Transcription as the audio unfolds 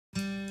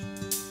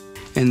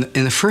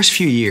In the first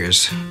few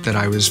years that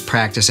I was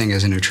practicing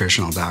as a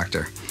nutritional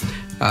doctor,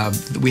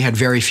 we had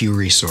very few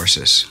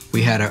resources.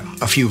 We had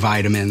a few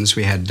vitamins,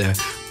 we had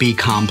B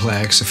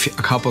complex,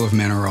 a couple of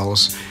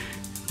minerals.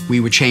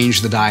 We would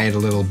change the diet a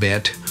little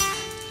bit,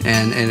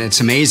 and it's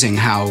amazing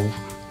how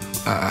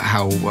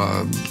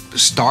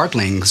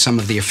startling some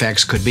of the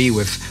effects could be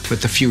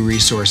with the few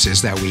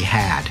resources that we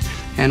had.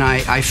 And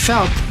I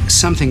felt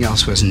something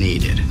else was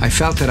needed. I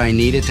felt that I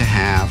needed to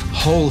have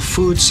whole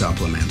food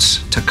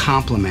supplements to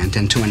complement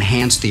and to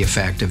enhance the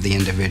effect of the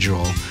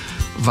individual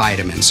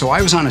vitamins. So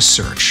I was on a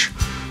search.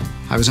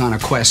 I was on a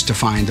quest to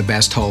find the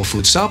best whole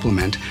food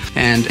supplement.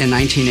 And in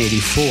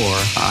 1984,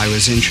 I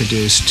was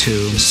introduced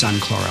to Sun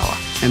Chlorella.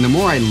 And the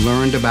more I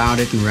learned about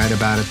it and read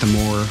about it, the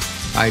more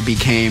I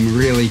became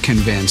really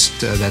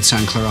convinced that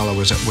Sun Chlorella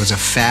was a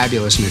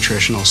fabulous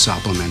nutritional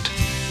supplement.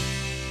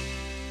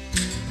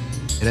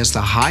 It has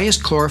the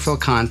highest chlorophyll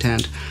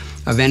content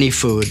of any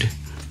food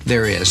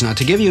there is. Now,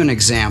 to give you an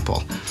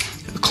example,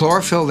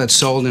 chlorophyll that's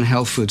sold in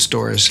health food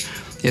stores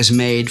is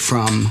made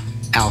from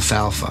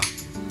alfalfa.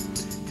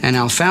 And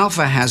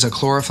alfalfa has a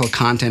chlorophyll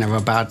content of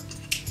about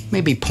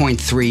maybe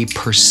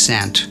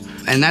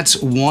 0.3%, and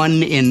that's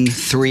 1 in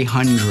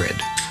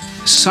 300.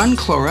 Sun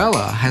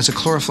Chlorella has a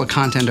chlorophyll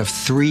content of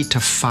 3 to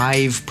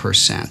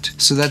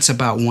 5%, so that's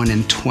about 1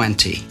 in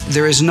 20.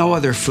 There is no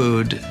other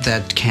food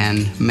that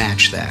can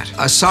match that.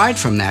 Aside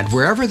from that,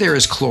 wherever there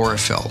is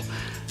chlorophyll,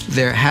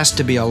 there has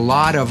to be a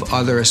lot of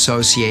other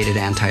associated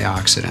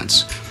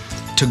antioxidants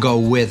to go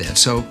with it.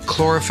 So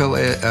chlorophyll,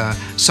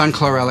 Sun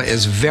Chlorella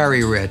is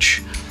very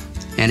rich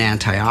in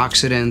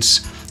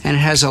antioxidants, and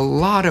it has a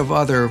lot of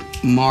other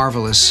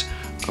marvelous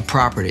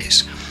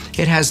properties.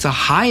 It has the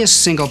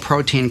highest single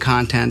protein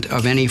content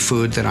of any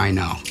food that I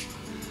know.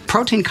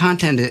 Protein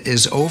content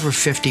is over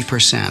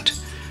 50%,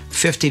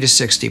 50 to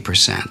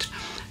 60%.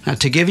 Now,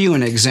 to give you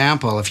an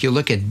example, if you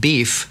look at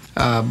beef,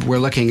 we're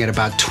looking at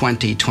about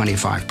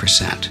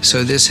 20–25%.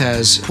 So this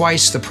has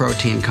twice the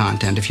protein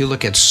content. If you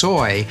look at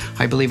soy,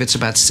 I believe it's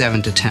about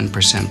 7 to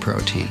 10%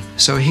 protein.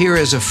 So here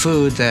is a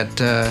food that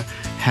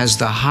has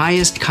the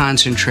highest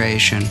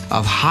concentration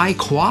of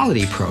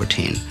high-quality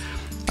protein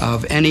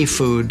of any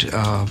food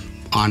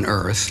on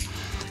Earth.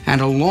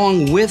 And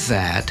along with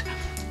that,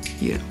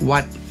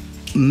 what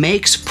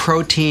makes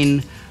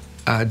protein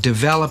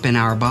develop in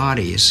our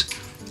bodies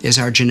is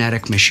our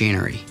genetic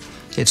machinery.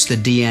 It's the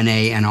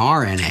DNA and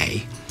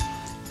RNA.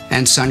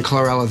 And Sun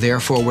Chlorella,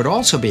 therefore, would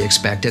also be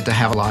expected to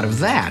have a lot of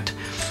that.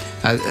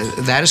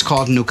 That is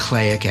called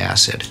nucleic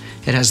acid.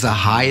 It has the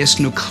highest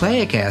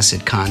nucleic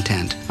acid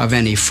content of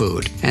any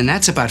food, and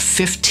that's about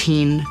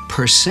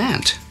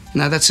 15%.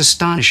 Now, that's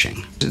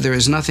astonishing. There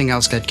is nothing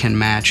else that can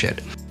match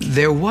it.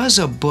 There was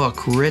a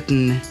book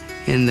written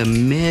in the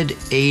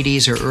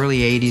mid-'80s or early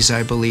 '80s,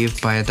 I believe,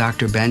 by a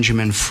Dr.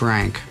 Benjamin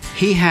Frank.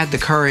 He had the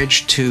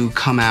courage to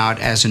come out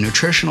as a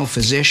nutritional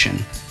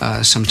physician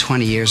some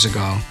 20 years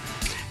ago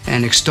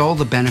and extol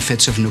the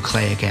benefits of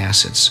nucleic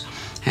acids.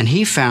 And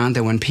he found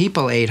that when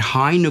people ate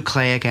high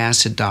nucleic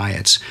acid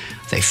diets,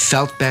 they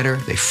felt better,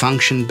 they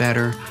functioned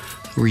better,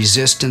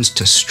 resistance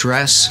to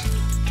stress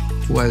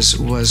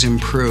was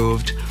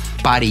improved,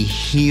 body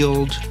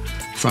healed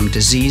from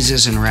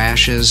diseases and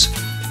rashes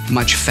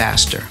much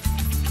faster.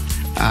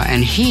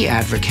 And he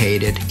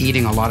advocated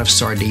eating a lot of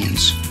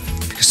sardines,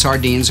 because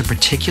sardines are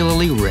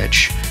particularly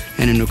rich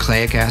in a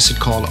nucleic acid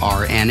called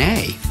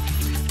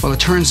RNA. Well, it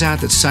turns out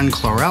that Sun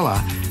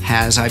Chlorella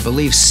has, I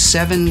believe,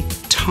 7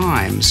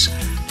 times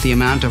the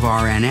amount of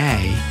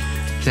RNA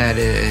that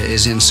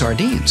is in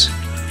sardines,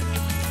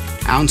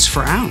 ounce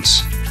for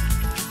ounce.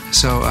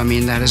 So, I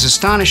mean, that is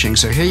astonishing.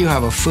 So here you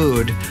have a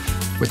food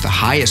with the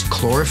highest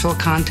chlorophyll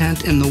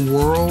content in the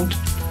world,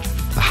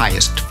 the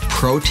highest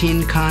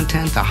protein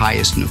content, the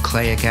highest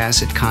nucleic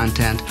acid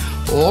content,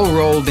 all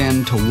rolled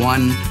into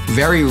one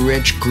very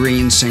rich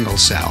green single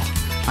cell.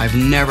 I've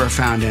never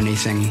found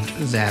anything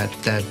that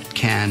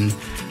can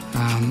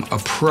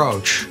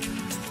approach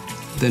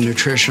the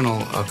nutritional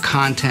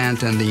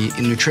content and the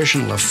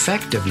nutritional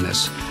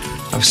effectiveness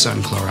of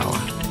Sun Chlorella.